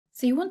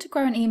So you want to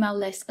grow an email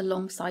list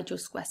alongside your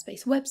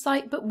Squarespace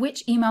website, but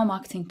which email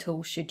marketing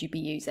tool should you be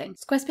using?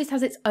 Squarespace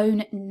has its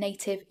own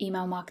native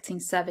email marketing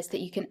service that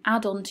you can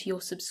add on to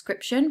your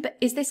subscription, but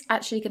is this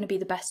actually going to be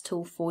the best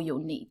tool for your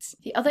needs?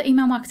 The other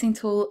email marketing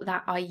tool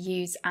that I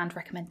use and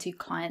recommend to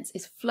clients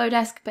is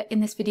Flodesk, but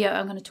in this video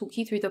I'm going to talk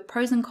you through the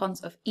pros and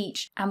cons of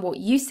each and what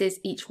uses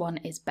each one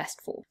is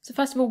best for. So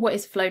first of all, what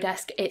is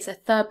Flodesk? It's a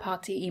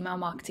third-party email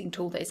marketing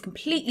tool that is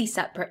completely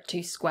separate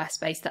to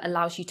Squarespace that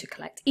allows you to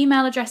collect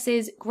email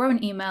addresses, grow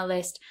an email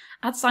list,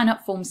 add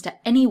sign-up forms to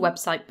any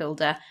website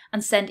builder,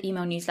 and send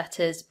email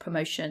newsletters,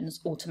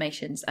 promotions,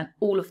 automations, and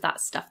all of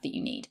that stuff that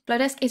you need.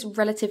 Flodesk is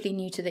relatively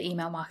new to the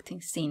email marketing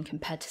scene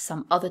compared to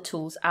some other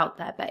tools out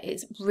there, but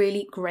it's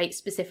really great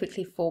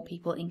specifically for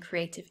people in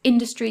creative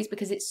industries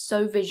because it's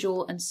so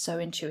visual and so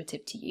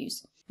intuitive to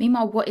use.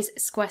 Meanwhile, what is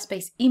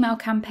Squarespace email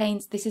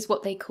campaigns? This is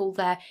what they call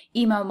their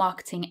email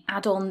marketing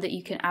add-on that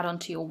you can add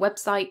onto your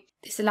website.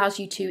 This allows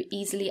you to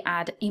easily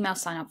add email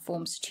sign-up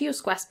forms to your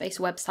Squarespace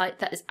website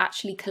that is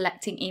actually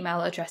collecting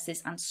email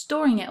addresses and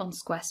storing it on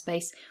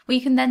Squarespace, where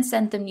you can then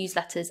send them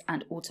newsletters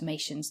and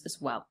automations as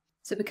well.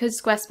 So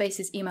because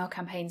Squarespace's email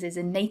campaigns is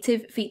a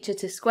native feature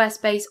to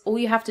Squarespace, all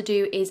you have to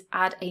do is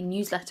add a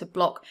newsletter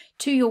block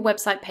to your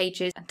website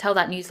pages and tell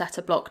that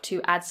newsletter block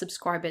to add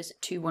subscribers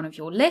to one of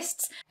your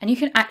lists. And you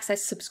can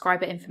access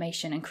subscriber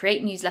information and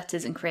create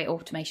newsletters and create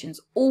automations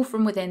all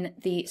from within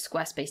the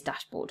Squarespace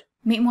dashboard.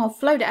 Meanwhile,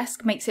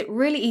 Flodesk makes it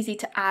really easy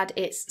to add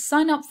its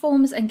sign-up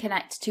forms and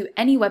connect to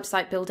any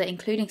website builder,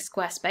 including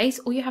Squarespace.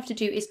 All you have to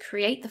do is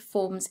create the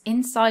forms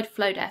inside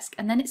Flodesk,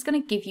 and then it's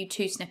going to give you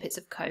two snippets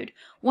of code.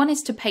 One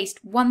is to paste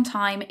one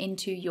time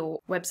into your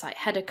website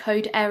header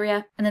code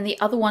area, and then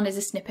the other one is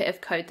a snippet of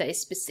code that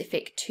is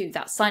specific to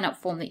that sign-up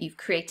form that you've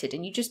created,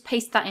 and you just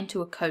paste that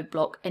into a code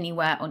block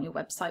anywhere on your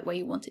website where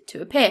you want it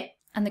to appear.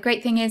 And the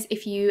great thing is,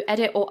 if you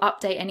edit or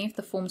update any of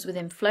the forms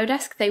within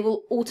Flodesk, they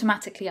will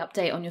automatically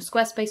update on your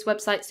Squarespace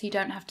website, so you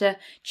don't have to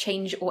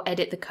change or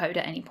edit the code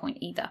at any point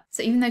either.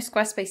 So even though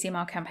Squarespace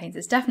email campaigns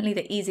is definitely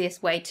the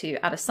easiest way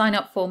to add a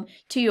sign-up form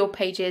to your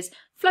pages,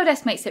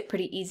 Flodesk makes it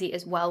pretty easy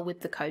as well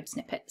with the code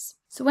snippets.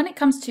 So when it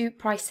comes to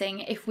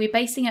pricing, if we're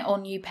basing it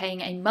on you paying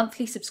a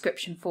monthly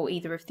subscription for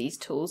either of these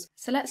tools,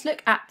 so let's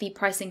look at the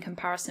pricing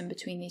comparison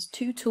between these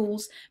two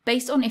tools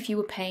based on if you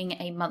were paying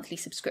a monthly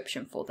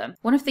subscription for them.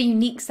 One of the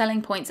unique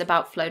selling points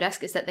about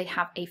Flodesk is that they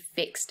have a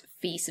fixed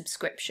fee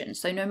subscription.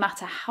 So no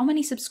matter how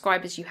many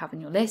subscribers you have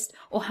on your list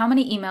or how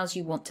many emails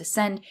you want to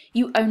send,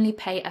 you only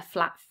pay a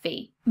flat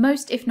fee.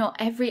 Most, if not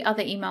every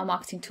other email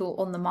marketing tool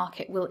on the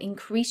market will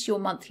increase your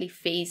monthly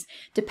fees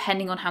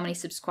depending on how many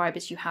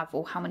subscribers you have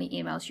or how many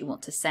emails you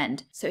want to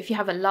send. So if you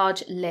have a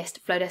large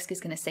list, Flodesk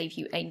is going to save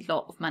you a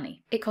lot of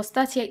money. It costs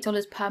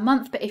 $38 per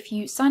month, but if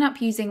you sign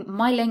up using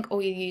my link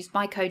or you use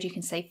my code, you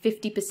can save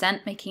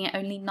 50%, making it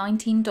only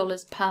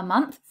 $19 per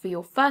month for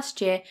your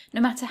first year,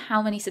 no matter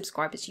how many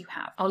subscribers you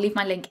have. I'll leave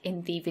my link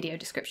in the video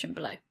description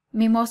below.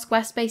 Meanwhile,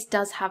 Squarespace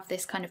does have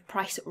this kind of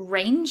price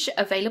range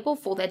available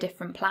for their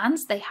different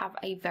plans. They have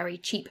a very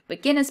cheap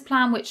beginner's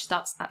plan, which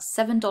starts at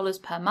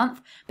 $7 per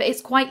month, but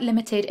it's quite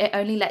limited. It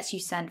only lets you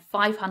send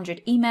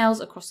 500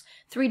 emails across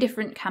 3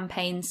 different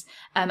campaigns,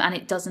 and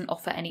it doesn't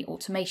offer any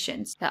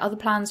automations. Their other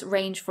plans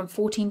range from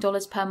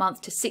 $14 per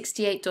month to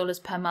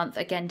 $68 per month,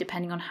 again,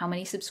 depending on how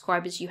many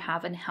subscribers you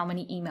have and how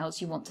many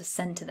emails you want to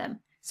send to them.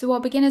 So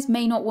while beginners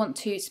may not want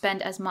to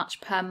spend as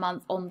much per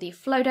month on the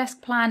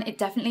Flodesk plan, it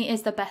definitely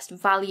is the best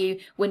value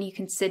when you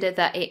consider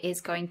that it is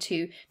going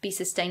to be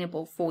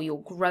sustainable for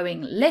your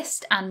growing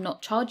list and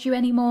not charge you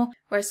anymore.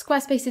 Whereas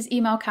Squarespace's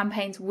email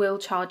campaigns will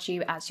charge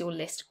you as your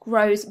list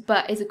grows,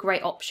 but is a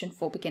great option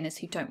for beginners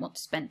who don't want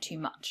to spend too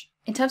much.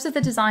 In terms of the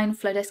design,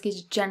 Flodesk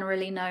is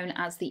generally known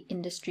as the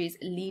industry's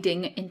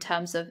leading in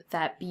terms of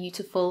their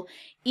beautiful,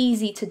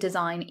 easy to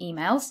design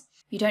emails.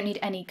 You don't need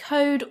any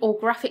code or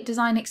graphic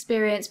design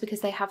experience because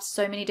they have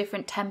so many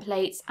different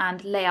templates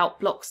and layout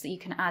blocks that you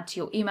can add to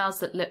your emails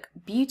that look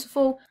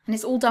beautiful, and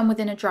it's all done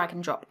within a drag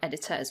and drop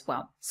editor as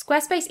well.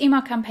 Squarespace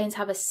email campaigns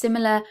have a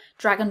similar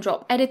drag and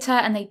drop editor,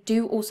 and they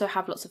do also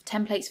have lots of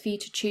templates for you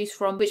to choose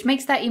from, which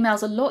makes their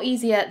emails a lot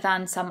easier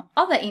than some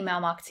other email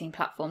marketing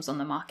platforms on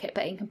the market.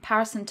 But in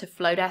comparison to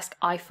Flodesk,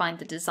 I find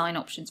the design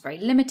options very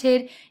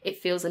limited. It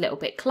feels a little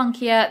bit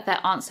clunkier. There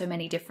aren't so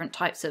many different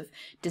types of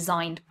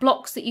designed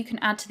blocks that you can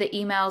add to the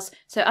emails.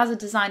 So as a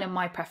designer,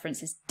 my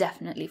preference is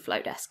definitely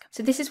Flodesk.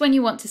 So this is when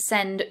you want to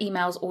send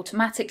emails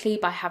automatically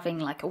by having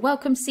like a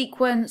welcome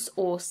sequence,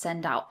 or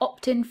send out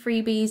opt-in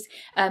freebies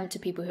to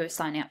people who are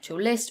signing up to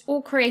your list,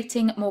 or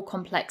creating more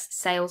complex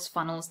sales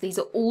funnels. These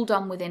are all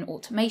done within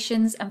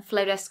automations, and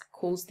Flodesk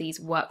calls these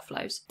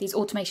workflows. These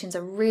automations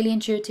are really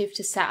intuitive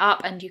to set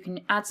up, and you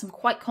can add some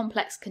quite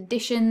complex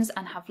conditions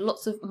and have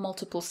lots of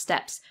multiple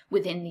steps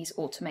within these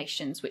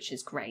automations, which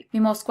is great.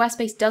 Meanwhile,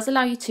 Squarespace does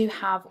allow you to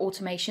have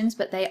automations,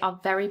 but they are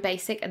very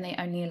basic and they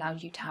only allow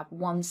you to have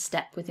one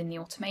step within the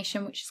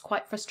automation, which is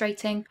quite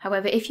frustrating.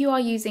 However, if you are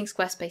using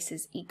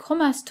Squarespace's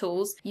e-commerce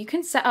tools, you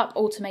can set up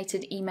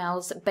automated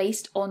emails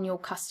based on your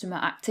customer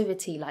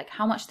activity, like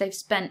how much they've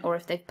spent or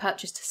if they've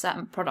purchased a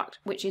certain product,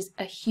 which is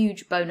a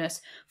huge bonus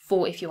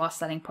for if you are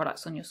selling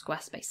products on your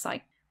Squarespace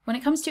site. When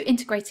it comes to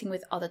integrating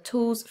with other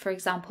tools, for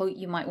example,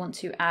 you might want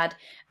to add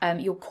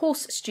your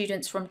course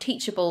students from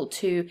Teachable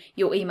to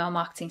your email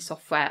marketing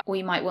software, or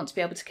you might want to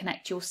be able to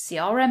connect your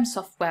CRM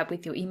software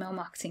with your email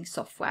marketing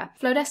software.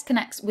 Flodesk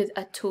connects with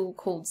a tool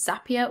called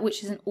Zapier,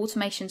 which is an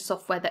automation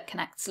software that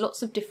connects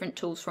lots of different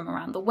tools from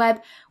around the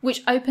web,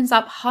 which opens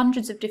up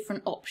hundreds of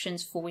different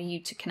options for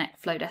you to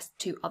connect Flodesk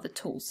to other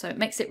tools. So it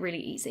makes it really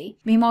easy.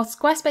 Meanwhile,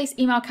 Squarespace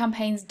Email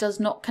Campaigns does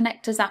not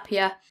connect to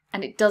Zapier,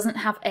 and it doesn't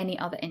have any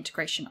other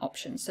integration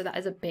options. So that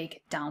is a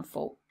big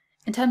downfall.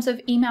 In terms of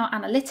email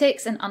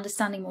analytics and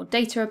understanding more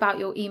data about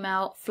your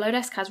email,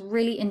 Flodesk has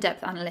really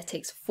in-depth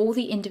analytics for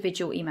the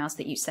individual emails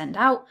that you send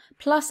out,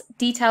 plus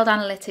detailed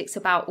analytics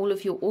about all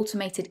of your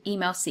automated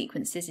email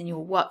sequences in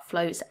your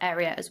workflows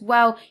area as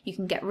well. You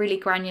can get really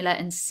granular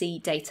and see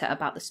data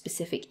about the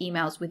specific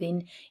emails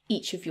within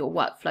each of your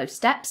workflow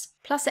steps.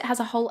 Plus it has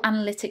a whole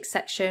analytics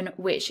section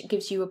which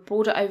gives you a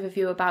broader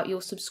overview about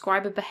your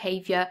subscriber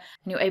behavior,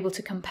 and you're able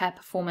to compare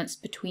performance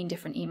between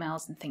different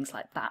emails and things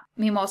like that.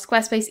 Meanwhile,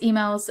 Squarespace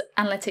emails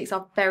analytics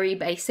are very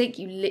basic.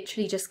 You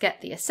literally just get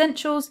the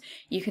essentials.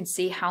 You can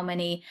see how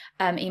many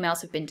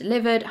emails have been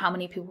delivered, how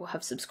many people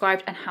have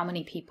subscribed, and how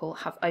many people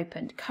have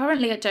opened.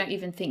 Currently, I don't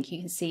even think you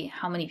can see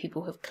how many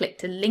people have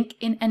clicked a link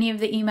in any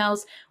of the emails,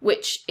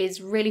 which is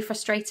really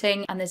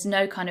frustrating, and there's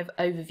no kind of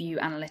overview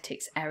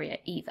analytics area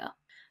either.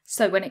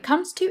 So when it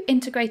comes to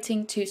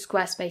integrating to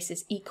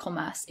Squarespace's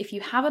e-commerce, if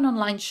you have an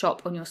online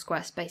shop on your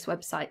Squarespace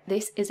website,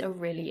 this is a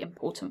really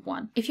important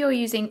one. If you're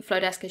using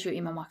Flodesk as your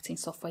email marketing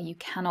software, you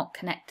cannot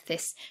connect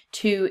this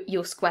to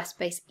your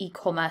Squarespace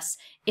e-commerce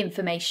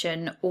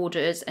information,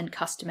 orders and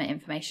customer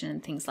information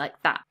and things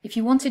like that. If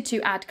you wanted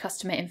to add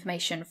customer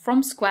information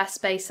from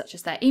Squarespace, such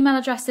as their email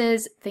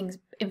addresses,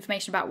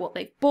 information about what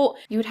they've bought,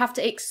 you would have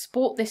to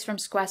export this from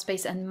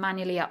Squarespace and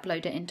manually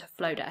upload it into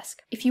Flodesk.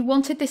 If you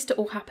wanted this to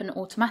all happen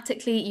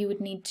automatically, you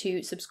would need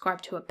to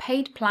subscribe to a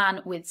paid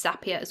plan with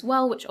Zapier as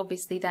well, which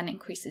obviously then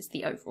increases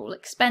the overall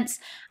expense,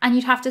 and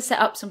you'd have to set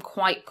up some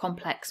quite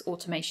complex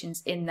automations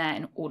in there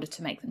in order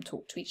to make them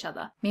talk to each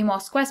other. Meanwhile,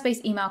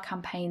 Squarespace Email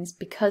Campaigns,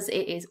 because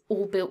it is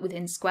all built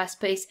within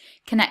Squarespace,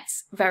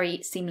 connects very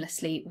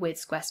seamlessly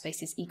with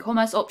Squarespace's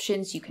e-commerce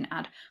options. You can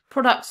add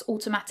products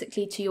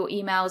automatically to your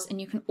emails, and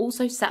you can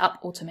also set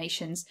up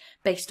automations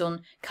based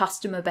on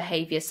customer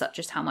behavior, such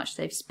as how much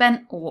they've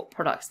spent or what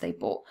products they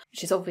bought,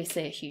 which is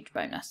obviously a huge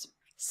bonus.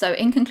 So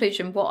in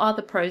conclusion, what are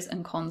the pros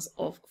and cons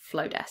of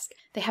Flodesk?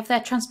 They have their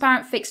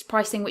transparent fixed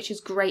pricing, which is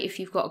great if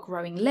you've got a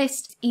growing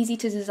list. It's easy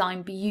to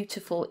design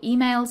beautiful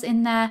emails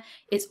in there.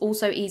 It's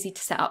also easy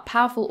to set up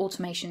powerful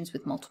automations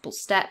with multiple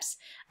steps,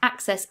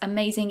 access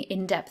amazing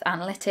in-depth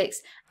analytics,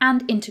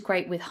 and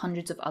integrate with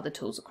hundreds of other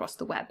tools across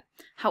the web.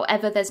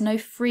 However, there's no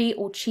free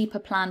or cheaper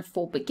plan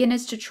for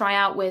beginners to try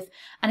out with,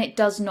 and it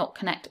does not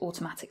connect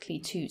automatically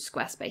to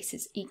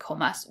Squarespace's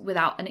e-commerce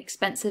without an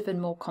expensive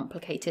and more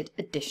complicated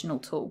additional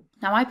tool.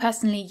 Now, I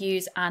personally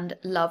use and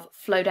love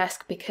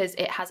Flodesk because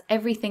it has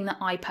everything that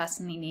I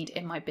personally need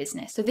in my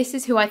business. So this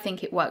is who I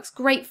think it works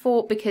great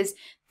for, because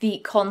the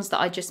cons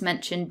that I just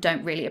mentioned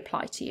don't really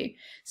apply to you.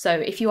 So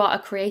if you are a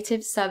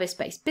creative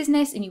service-based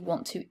business and you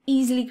want to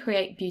easily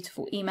create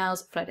beautiful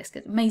emails, Flodesk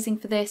is amazing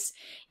for this.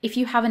 If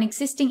you have an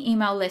existing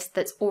email list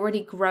that's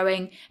already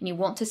growing and you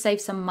want to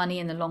save some money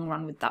in the long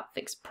run with that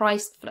fixed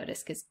price,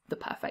 Flodesk is the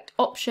perfect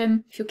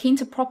option. If you're keen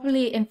to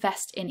properly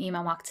invest in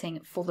email marketing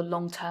for the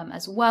long term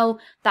as well,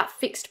 that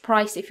fixed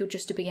price, if you're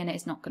just a beginner,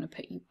 is not going to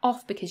put you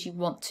off, because you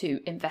want to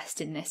invest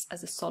in this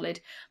as a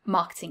solid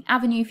marketing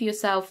avenue for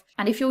yourself.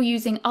 And if you're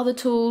using other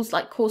tools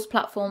like course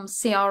platforms,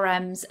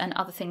 CRMs, and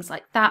other things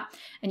like that,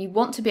 and you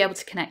want to be able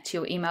to connect to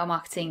your email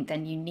marketing,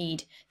 then you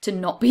need to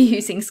not be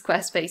using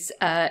Squarespace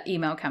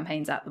email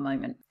campaigns at the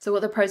moment. So what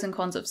are the pros and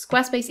cons of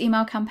Squarespace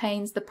email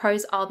campaigns? The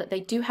pros are that they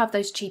do have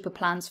those cheaper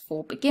plans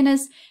for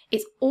beginners.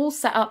 It's all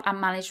set up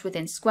and managed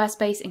within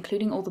Squarespace,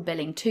 including all the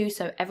billing too,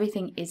 so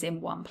everything is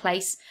in one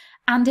place.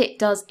 And it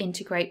does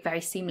integrate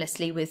very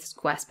seamlessly with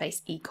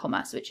Squarespace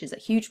e-commerce, which is a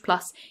huge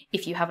plus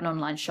if you have an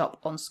online shop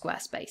on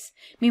Squarespace.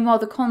 Meanwhile,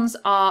 the cons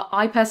are,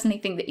 I personally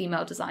think the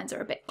email designs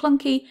are a bit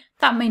clunky.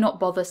 That may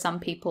not bother some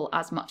people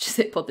as much as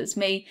it bothers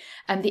me.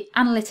 And the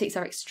analytics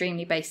are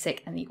extremely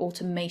basic and the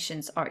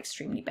automations are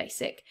extremely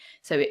basic.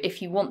 So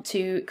if you want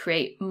to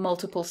create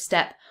multiple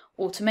step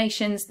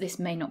automations, this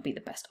may not be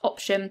the best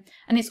option,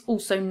 and it's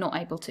also not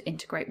able to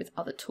integrate with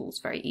other tools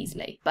very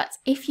easily. But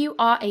if you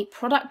are a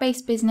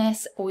product-based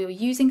business or you're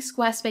using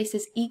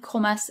Squarespace's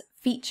e-commerce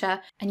feature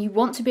and you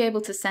want to be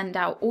able to send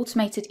out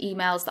automated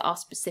emails that are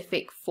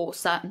specific for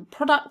certain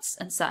products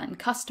and certain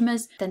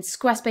customers, then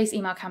Squarespace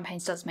email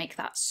campaigns does make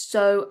that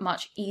so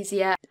much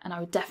easier, and I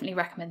would definitely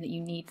recommend that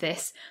you need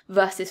this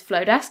versus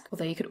Flodesk,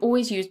 although you could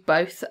always use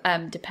both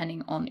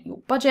depending on your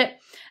budget.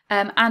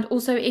 And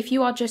also, if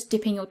you are just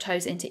dipping your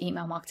toes into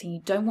email marketing,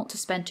 you don't want to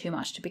spend too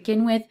much to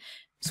begin with,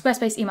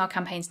 Squarespace email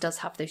campaigns does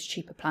have those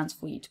cheaper plans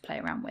for you to play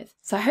around with.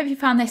 So I hope you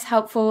found this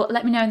helpful.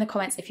 Let me know in the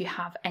comments if you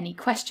have any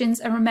questions.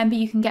 And remember,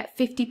 you can get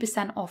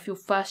 50% off your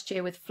first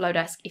year with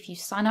Flodesk if you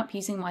sign up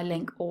using my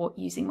link or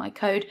using my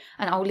code.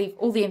 And I'll leave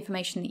all the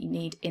information that you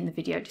need in the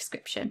video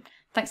description.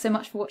 Thanks so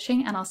much for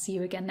watching, and I'll see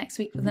you again next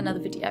week with another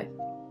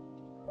video.